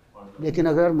हैं, लेकिन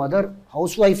अगर मदर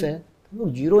हाउसवाइफ है तो हम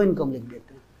लोग जीरो इनकम लिख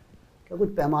देते हैं, क्या कुछ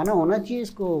पैमाना होना चाहिए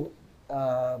इसको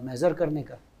मेज़र करने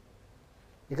का?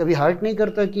 ये कभी हर्ट नहीं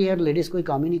करता कि यार लेडीज़ कोई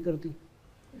काम ही नहीं करती?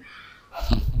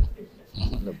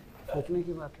 मतलब सोचने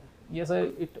की बात है। Yes,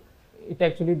 sir, it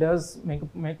actually does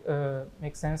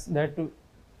make sense that,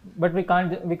 but we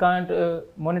can't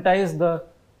monetize the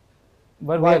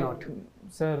work. Why not?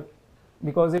 Sir,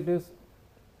 because it is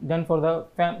done for the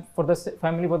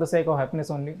family, for the sake of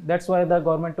happiness only. That's why the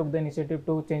government took the initiative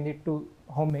to change it to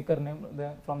homemaker name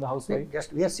from the housewife.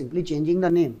 Just we are simply changing the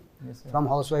name, Yes, sir. from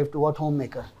housewife to what,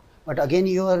 homemaker. But again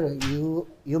you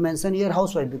mention here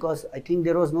housewife because I think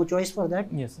there was no choice for that.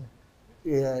 Yes, sir.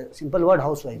 Simple word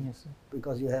housewife. Yes, sir.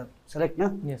 Because you have select,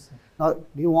 na? Yes, sir. Now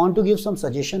do you want to give some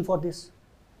suggestion for this?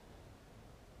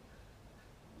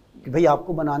 कि भाई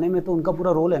आपको बनाने में तो उनका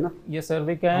पूरा role है ना, Yes, sir,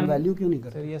 we can. हम वैल्यू क्यों नहीं Sir,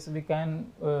 करते? yes, we can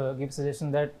give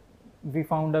suggestion that we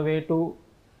found a way to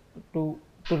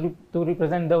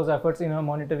represent those efforts in a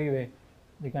monetary way.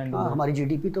 We can do हाँ, that. हमारी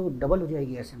जीडीपी तो डबल हो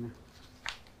जाएगी ऐसे में।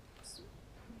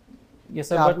 Yes,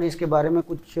 sir, क्या but आपने इसके बारे में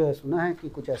कुछ सुना है कि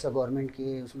कुछ ऐसा गवर्नमेंट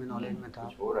की उसमें नॉलेज में था?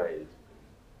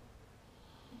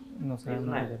 no, sir, I'm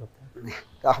not aware of that.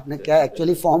 तो आपने क्या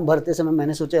एक्चुअली फॉर्म भरते समय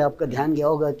मैंने सोचा आपका ध्यान गया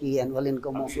होगा कि annual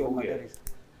income of your mother is,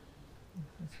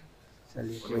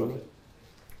 चलिए कोई नहीं।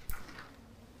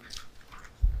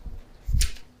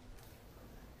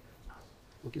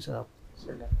 ओके सर आप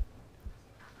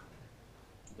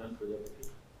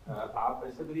आप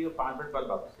ऐसे करिए 5 मिनट बाद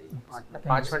वापस आइए।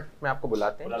 5 मिनट में आपको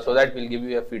बुलाते हैं, so that we'll give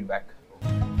you a feedback.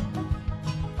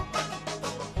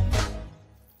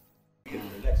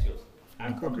 Relax yourself.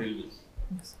 I'm from railways.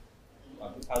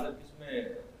 आपके फादर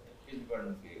किस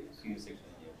डिपार्टमेंट के senior section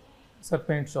engineer? Sir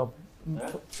paint shop,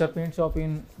 sir paint shop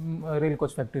in rail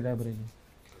coach factory Raebareli.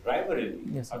 Driver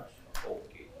railway? Yes, sir. अच्छा,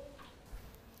 okay.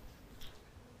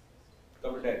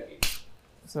 कब retire किए?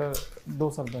 Sir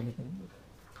 2 साल पहले करीब।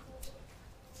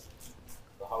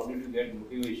 How did you get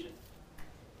motivation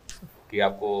कि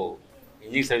आपको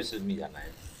इंजीनियरिंग सर्विसेज में जाना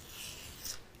है?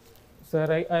 Sir,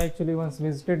 I actually once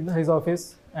visited his office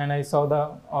and I saw the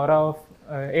aura of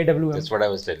AWM. That's what I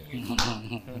was telling you.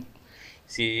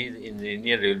 See, in the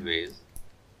Indian Railways,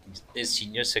 जितने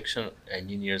senior section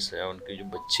engineers हैं, उनके जो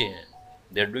बच्चे हैं,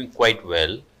 they are doing quite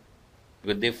well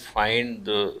because they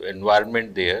find the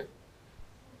environment there,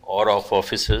 aura of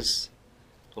officers.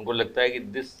 तो उनको लगता है कि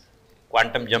this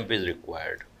quantum jump is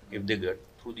required if they get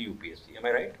through the UPSC. Am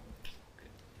I right? Okay.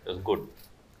 That's good.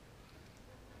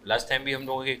 Last time भी हम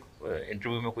लोगों के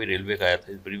interview में कोई रेलवे का आया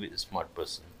था, very smart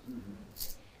person.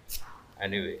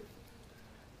 Anyway,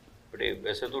 but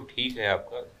वैसे तो ठीक है,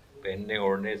 आपका पहनने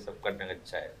ओढ़ने सब करना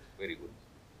अच्छा है, वेरी गुड।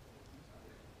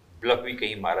 ब्लफ भी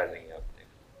कहीं मारा नहीं है आपने,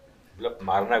 ब्लफ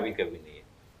मारना भी कभी नहीं है,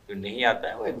 जो नहीं आता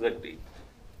है वो एग्जैक्टली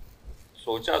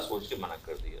सोचा सोच के मना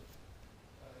कर दिया।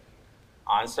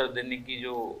 आंसर देने की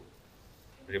जो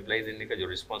रिप्लाई देने का जो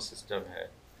रिस्पॉन्स सिस्टम है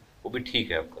वो भी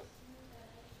ठीक है आपका,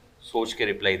 सोच के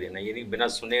रिप्लाई देना, यानी बिना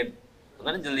सुने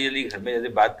पता नहीं जल्दी जल्दी घर में जैसे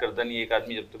बात करता नहीं एक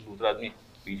आदमी, जब तक दूसरा आदमी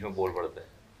बीच में बोल पड़ता है,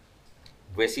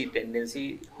 वैसी टेंडेंसी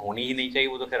होनी ही नहीं चाहिए।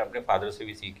 वो तो खैर अपने फादर से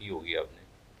भी सीखी होगी आपने।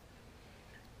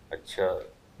 अच्छा,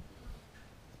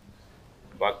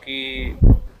 बाकी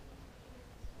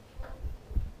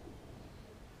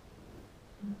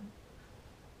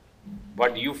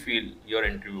what you feel your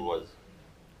interview was?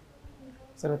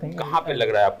 Sir, I think कहाँ पे लग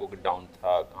रहा है आपको कि डाउन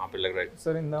था, कहाँ पे लग रहा है?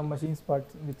 Sir, in the machines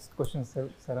part, which questions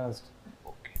sir asked?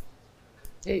 Okay,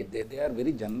 Hey, they are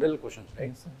very general questions, right?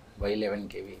 Yes, sir. Why 11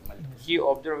 kV? ये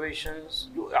ऑब्जर्वेशंस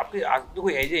जो आपके आज देखो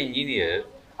एज ए इंजीनियर,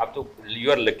 आप तो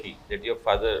you are lucky that your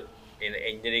father in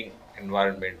engineering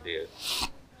environment there,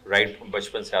 right from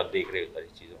बचपन से आप देख रहे हो सारी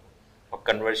चीज़ों, और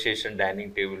कन्वर्सेशन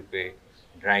डाइनिंग टेबल पे,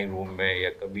 ड्राइंग रूम में, या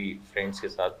कभी फ्रेंड्स के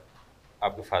साथ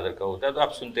आपके फादर का होता है, तो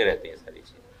आप सुनते रहते हैं सारी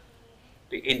चीज़ें,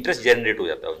 तो इंटरेस्ट जनरेट हो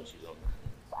जाता है उन चीज़ों में,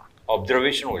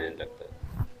 ऑब्जर्वेशन हो जाने लगता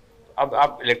है। अब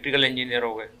आप इलेक्ट्रिकल इंजीनियर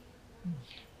हो गए,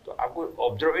 तो आपको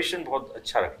ऑब्जर्वेशन बहुत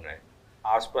अच्छा रखना है।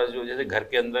 आसपास जो जैसे घर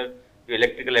के अंदर जो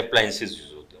इलेक्ट्रिकल अप्लायंसेस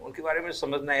यूज होते हैं उनके बारे में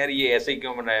समझना, यार ये ऐसे ही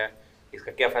क्यों बनाया,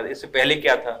 इसका क्या फ़ायदा, इससे पहले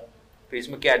क्या था, फिर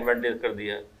इसमें क्या एडवांटेज कर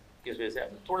दिया, किस वजह से। आप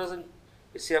थोड़ा सा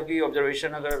इससे आपकी ऑब्जर्वेशन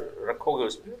अगर रखोगे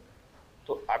उस पर,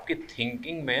 तो आपकी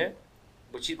थिंकिंग में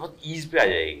वो चीज़ बहुत ईज पे आ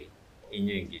जाएगी।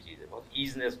 इंजीनियरिंग की चीज़ें बहुत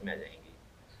ईजनेस में आ जाएंगी।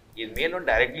 ये may not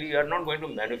directly, you are not going to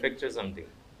manufacture something,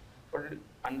 but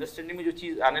understanding में जो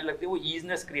चीज़ आने लगती है वो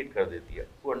ईजनेस क्रिएट कर देती है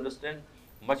to understand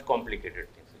much complicated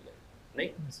things in life, नहीं?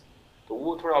 तो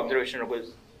वो थोड़ा ऑब्जर्वेशन रखो।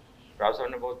 राव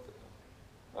साहब ने बहुत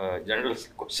जनरल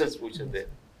क्वेश्चंस पूछे थे,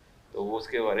 तो वो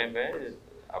उसके बारे में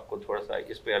आपको थोड़ा सा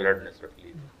इस पे अलर्टनेस रख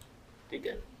लीजिए, ठीक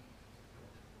है?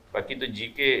 बाकी तो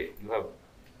GK you have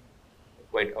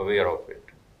quite aware of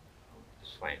it,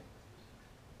 it's fine.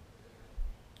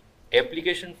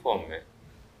 Application form में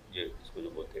जो इसको जो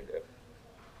बोलते हैं,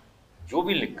 जो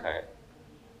भी लिखा है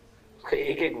उसका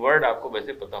एक एक वर्ड आपको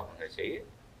वैसे पता होना चाहिए।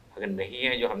 अगर नहीं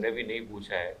है, जो हमने भी नहीं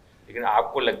पूछा है, लेकिन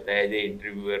आपको लगता है as a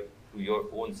interviewer to your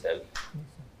own self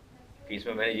कि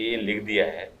इसमें मैंने ये लिख दिया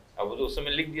है, अब वो तो उस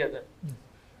समय लिख दिया था,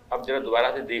 अब जरा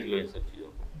दोबारा से देख लो इन सब चीज़ों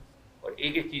को और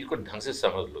एक एक चीज़ को ढंग से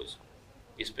समझ लो। इसको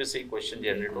इस पर से क्वेश्चन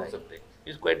जनरेट हो सकते हैं।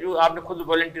 इसको जो आपने खुद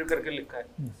वॉलंटियर करके लिखा है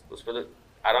उस पर तो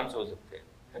आराम से हो सकते हैं,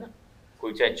 है ना?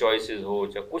 कोई चाहे चॉइसेस हो,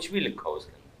 चाहे कुछ भी लिखा हो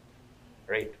उसके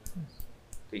अंदर, राइट?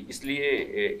 तो इसलिए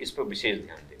इस पर विशेष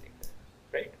ध्यान देने का,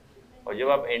 राइट? और जब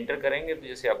आप एंटर करेंगे तो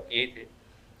जैसे आप किए थे,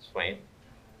 फाइन,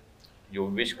 जो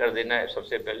विश कर देना है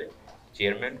सबसे पहले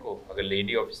चेयरमैन को, अगर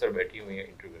लेडी ऑफिसर बैठी हुई है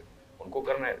इंटरव्यू उनको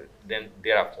करना है, then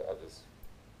there after others,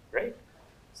 right?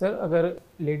 Sir, अगर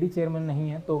लेडी चेयरमैन नहीं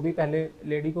है तो भी पहले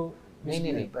लेडी को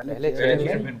नहीं पहले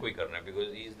चेयरमैन को ही करना है,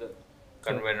 because he is the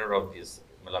convener of this,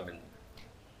 मतलब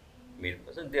main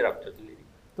person, there after the lady.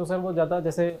 तो सर वो ज़्यादा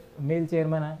जैसे मेल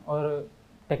चेयरमैन है और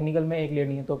टेक्निकल में एक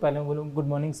लेडी है, तो पहले बोलूँ good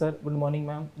morning sir, good morning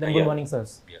ma'am, then good morning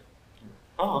sirs.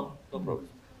 हाँ, नो प्रॉब्लम,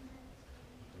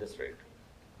 दैट्स राइट,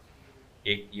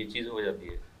 एक ये चीज़ हो जाती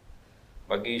है।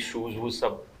 बाकी शूज़ वूज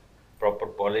सब प्रॉपर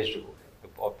पॉलिश्ड हो,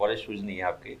 और पॉलिश शूज नहीं है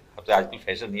आपके, अब तो आजकल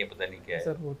फैशन नहीं है, पता नहीं क्या है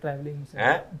सर वो ट्रैवलिंग से,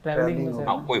 हैं? ट्रैवलिंग में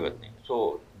हाँ सर। कोई बात नहीं. So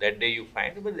that day you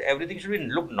find but everything should be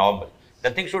look normal.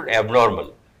 Nothing should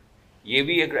abnormal. ये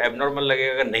भी एक abnormal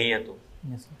लगेगा अगर नहीं है तो.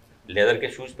 Yes sir. लेदर के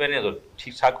शूज पहने हैं तो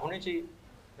ठीक ठाक होने चाहिए,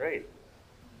 राइट?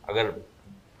 अगर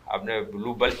आपने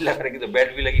ब्लू बल्ब लगा रखी तो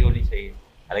बेल्ट भी लगी होनी चाहिए,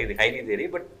 हालांकि दिखाई नहीं दे रही,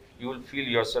 but you will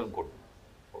feel yourself good,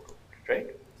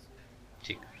 right?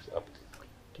 ठीक है, अब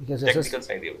ठीक है सर, टेक्निकल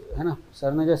साइड है ना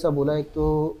सर ने जैसा बोला, एक तो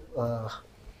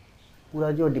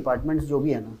पूरा जो डिपार्टमेंट्स जो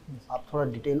भी है ना, आप थोड़ा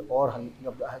डिटेल और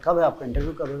कब है आपका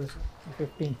इंटरव्यू, कब है सर?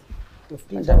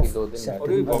 15 2 दिन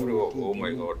सितंबर। Oh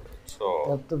my God. सो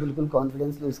अब तो बिल्कुल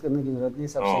कॉन्फिडेंस लूज करने की जरूरत नहीं,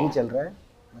 सब सही चल रहा है,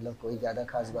 मतलब कोई ज़्यादा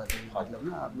खास बात नहीं, मतलब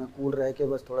ना अपना कूल रह के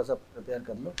बस थोड़ा सा प्रिपेयर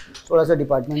कर लो, थोड़ा सा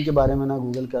डिपार्टमेंट के बारे में ना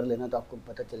गूगल कर लेना तो आपको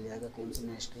पता चल जाएगा कौन सी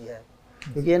मिनिस्ट्री है,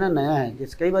 क्योंकि ये ना नया है.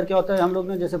 जिस कई बार क्या होता है, हम लोग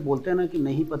ना जैसे बोलते हैं ना कि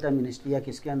नहीं पता मिनिस्ट्री या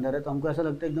किसके अंदर है, तो हमको ऐसा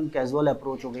लगता है एकदम कैजुअल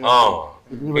अप्रोच हो गई,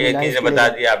 इतनी बड़ी लाइन किसी ने बता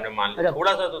दिया आपने मान लिया,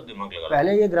 थोड़ा सा तो दिमाग लगा लो.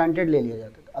 पहले ये ग्रांटेड ले लिया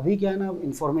जाता था. अभी क्या है ना,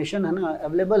 इन्फॉर्मेशन है ना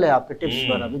अवेलेबल है आपके टिप्स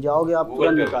पर, अभी जाओगे आप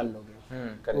तुरंत निकाल लोगे,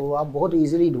 तो आप बहुत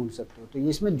इजीली ढूंढ सकते हो. तो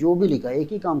इसमें जो भी लिखा है,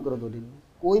 एक ही काम करो 2 दिन में,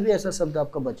 कोई भी ऐसा शब्द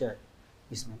आपका बचा है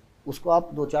इसमें, उसको आप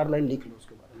 2-4 लाइन लिख लो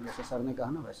उसके बारे में, जैसे सर ने कहा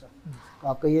ना वैसा, तो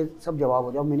आपका ये सब जवाब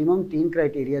हो जाओ. मिनिमम 3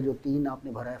 क्राइटेरिया, जो 3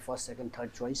 आपने भरा है, फर्स्ट सेकंड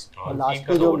थर्ड चॉइस, और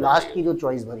लास्ट की जो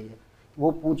चॉइस भरी है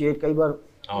वो पूछिए. कई बार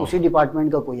उसी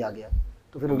डिपार्टमेंट का कोई आ गया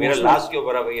तो फिर मेरा लास्ट क्यों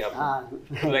भरा भाई आप? हाँ,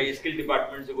 स्किल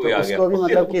डिपार्टमेंट से तो कोई आ गया, उसको भी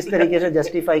मतलब किस तरीके से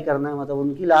जस्टिफाई करना है, मतलब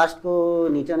उनकी लास्ट को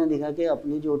नीचे ने दिखा के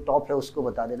अपनी जो टॉप है उसको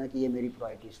बता देना कि ये मेरी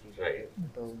प्रायोरिटीज थी, राइट?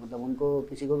 तो मतलब उनको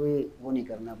किसी को भी वो नहीं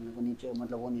करना, अपने को नीचे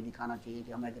मतलब वो नहीं दिखाना चाहिए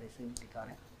कि हम एग्रेसिव दिखा रहे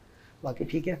हैं. बाकी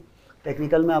ठीक है,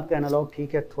 टेक्निकल में आपका एनालॉग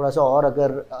ठीक है, थोड़ा सा और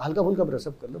अगर हल्का फुल्का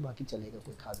ब्रशअप कर लो, बाकी चलेगा,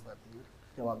 कोई खास बात नहीं है,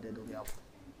 जवाब दे दोगे आप.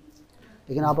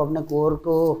 लेकिन आप अपने कोर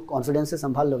को कॉन्फिडेंस से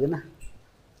संभाल लोगे ना.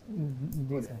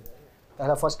 जी सर।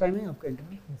 पहला फर्स्ट टाइम है आपका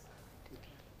इंटरव्यू?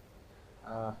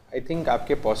 आई थिंक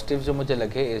आपके पॉजिटिव जो मुझे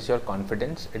लगे is your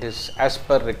confidence, it is as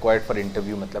per required for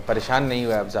interview. मतलब परेशान नहीं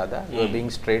हुए आप ज़्यादा, you are being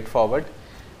straight forward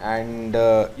and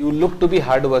you look to be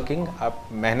hard working. आप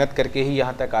मेहनत करके ही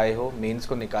यहाँ तक आए हो, मेंस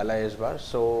को निकाला है इस बार,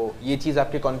 सो ये चीज़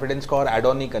आपके कॉन्फिडेंस को और एड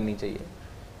ऑन नहीं करनी चाहिए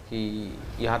कि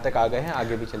यहाँ तक आ गए हैं,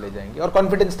 आगे भी चले जाएंगे. और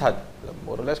कॉन्फिडेंस था,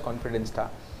 मोर और लेस कॉन्फिडेंस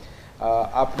था.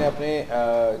 आपने अपने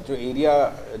जो एरिया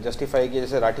जस्टिफाई किया,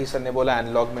 जैसे राठी सर ने बोला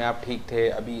एनालॉग में आप ठीक थे,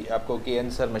 अभी आपको केएन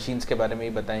सर मशीन्स के बारे में ही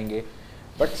बताएंगे.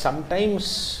 But sometimes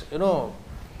you know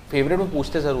favourite में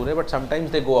पूछते ज़रूर है, but sometimes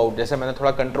they go out. जैसे मैंने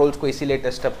थोड़ा कंट्रोल्स को इसीलिए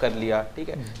टेस्ट अप कर लिया, ठीक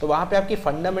है, तो वहाँ पे आपकी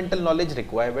फंडामेंटल नॉलेज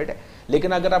रिक्वायर्ड है.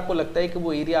 लेकिन अगर आपको लगता है कि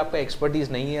वो एरिया आपका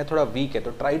एक्सपर्टीज नहीं है, थोड़ा वीक है,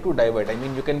 तो try to divert. I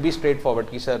mean you can be straight forward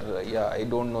कि सर या I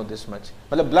don't know this much,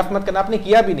 मतलब ब्लफ मत करना. आपने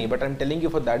किया भी नहीं, but I am telling you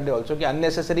for that day also कि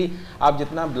अननेसेसरी आप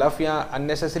जितना ब्लफ या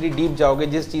अननेसेसरी डीप जाओगे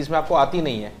जिस चीज़ में आपको आती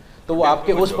नहीं है, तो वो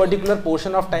आपके उस पर्टिकुलर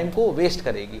पोर्शन ऑफ टाइम को वेस्ट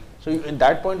करेगी. सो in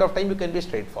that point of time you can be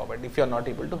straight forward if you are not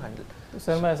able to handle. तो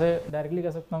सर मैं ऐसे डायरेक्टली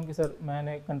कह सकता हूँ कि सर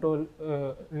मैंने कंट्रोल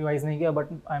रिवाइज नहीं किया, but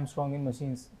I am strong in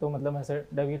machines, तो मतलब ऐसे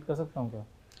डेविएट कर सकता हूँ क्या?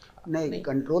 नहीं,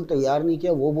 कंट्रोल तैयार नहीं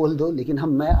किया वो बोल दो, लेकिन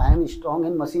हम मैं I am strong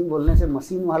in machine बोलने से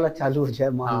मशीन वाला चालू हो जाए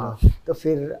मान लो, तो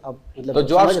फिर अब मतलब तो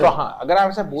जो आप स्ट्रॉन्ग, अगर आप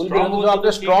ऐसा बोल रहे हो जो आप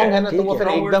स्ट्रॉन्ग है ना, तो वो फिर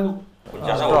एकदम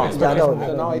ज़्यादा हो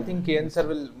So now I think KN sir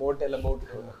will more tell about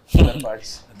other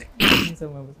parts.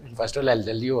 First of all, I'll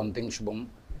tell you one thing, Shubham.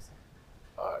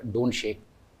 Don't shake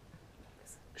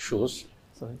shoes.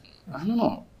 Sorry. No.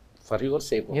 For your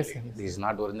sake only. Yes, sir, yes. This is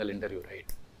not original interview,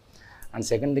 right? And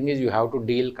second thing is you have to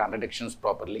deal contradictions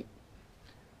properly.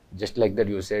 Just like that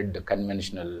you said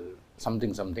conventional,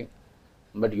 something,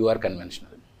 but you are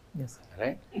conventional. Yes.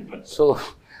 Right? So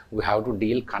we have to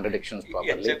deal contradictions ये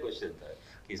properly. अच्छा question था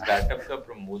कि startup का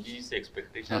from Modi ji से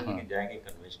expectation है कि जाएंगे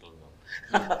conventional में.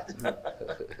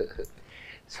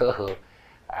 So,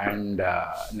 and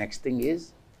next thing is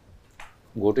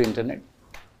go to internet,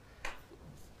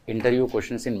 interview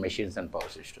questions in machines and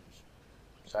power systems.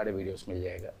 सारे वीडियोस मिल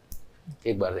जाएगा,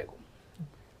 एक बार देखो.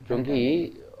 क्योंकि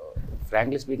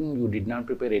frankly speaking, you did not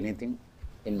prepare anything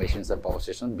in machines or power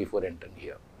systems before entering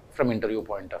here. From interview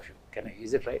point of view,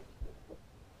 is it right?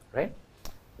 Right?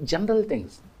 General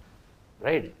things,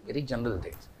 right? Very general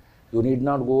things. You need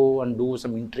not go and do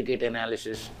some intricate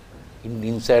analysis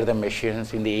inside the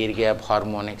machines, in the air gap,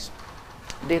 harmonics.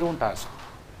 They don't ask.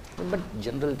 But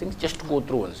general things, just go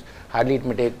through once. Hardly it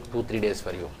may take 2-3 days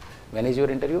for you. When is your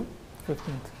interview?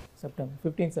 15th September.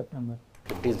 15th September.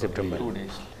 15th September. 2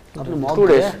 days. आपने mock 2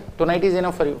 days. किया है? Tonight is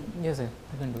enough for you. Yes sir,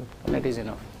 I can do it. Tonight is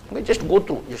enough. Okay, just go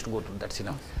through. That's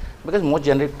enough. Because most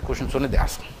generic questions only they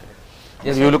ask.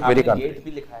 Yes, you look very confident. GATE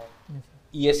भी लिखा है,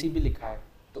 ESE भी लिखा है,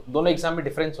 तो दोनों exam में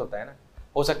difference होता है ना.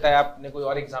 हो सकता है आपने कोई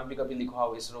और एग्जाम भी कभी लिखा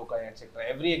हो इसरो का etcetera.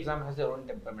 Every exam has their own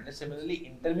temperament. Similarly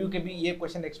interview के भी ये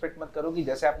क्वेश्चन एक्सपेक्ट मत करो कि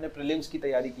जैसे आपने प्रीलिम्स की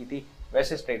तैयारी की थी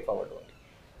वैसे स्ट्रेट फॉरवर्ड होंगे.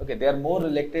 Okay, they are more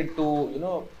related to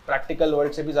practical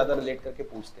world से भी ज्यादा रिलेट करके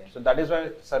पूछते हैं. So that is why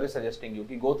sir is suggesting you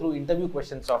कि go through interview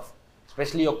questions of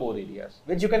especially your core areas,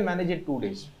 which you can manage in 2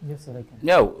 days. Yes, sir, I can.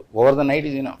 Yeah, over the night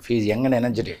is if he is young and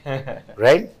energetic,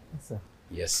 right? Yes, sir.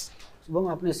 Yes. Shubham,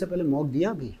 आपने इससे पहले mock दिया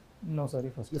अभी? No,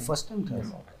 sorry, first ये time. First time था?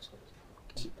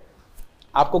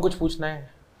 आपको कुछ पूछना है?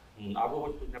 आपको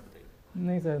कुछ पूछना बताइए.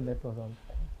 नहीं सर, that was all.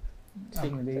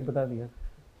 आपने ये बता दिया.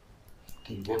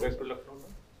 Go back to Lucknow.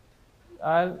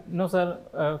 No sir,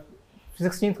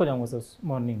 16th को जाऊँगा सर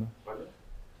मॉर्निंग में.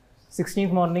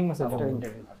 16th मॉर्निंग में सर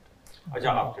जाऊँगा.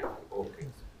 अच्छा, आफ्टर. ओके.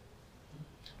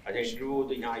 अच्छा, इंटरव्यू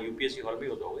तो यहाँ यूपीएससी हॉल में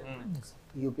होता होगा.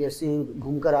 यूपीएससी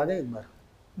घूम कर आ गए एक बार?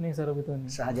 नहीं सर, अभी तो नहीं.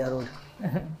 शाहजहाँ रोड.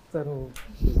 सर वो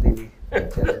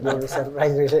जो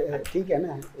सरप्राइज, ठीक है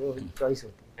ना, वो चॉइस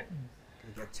होती है.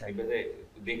 ठीक है, अच्छा.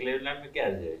 देख लेना में क्या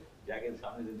है, जाके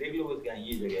सामने से देख लो बस क्या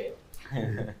ये जगह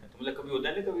है. तो मतलब कभी होता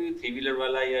है ना, कभी 3 व्हीलर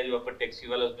वाला या जो अपन टैक्सी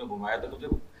वाला उसमें घुमाया तो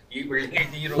कब ये बिल्डिंग है,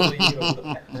 ये रोड.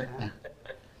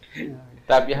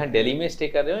 तो आप यहाँ दिल्ली में स्टे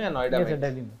कर रहे हो या नोएडा में?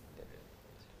 दिल्ली में.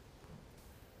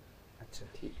 अच्छा,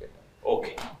 ठीक है.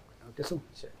 Okay. Okay so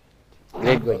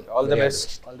Great going. All the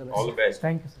best. All the all the best.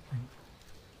 Thank you sir. Thank you.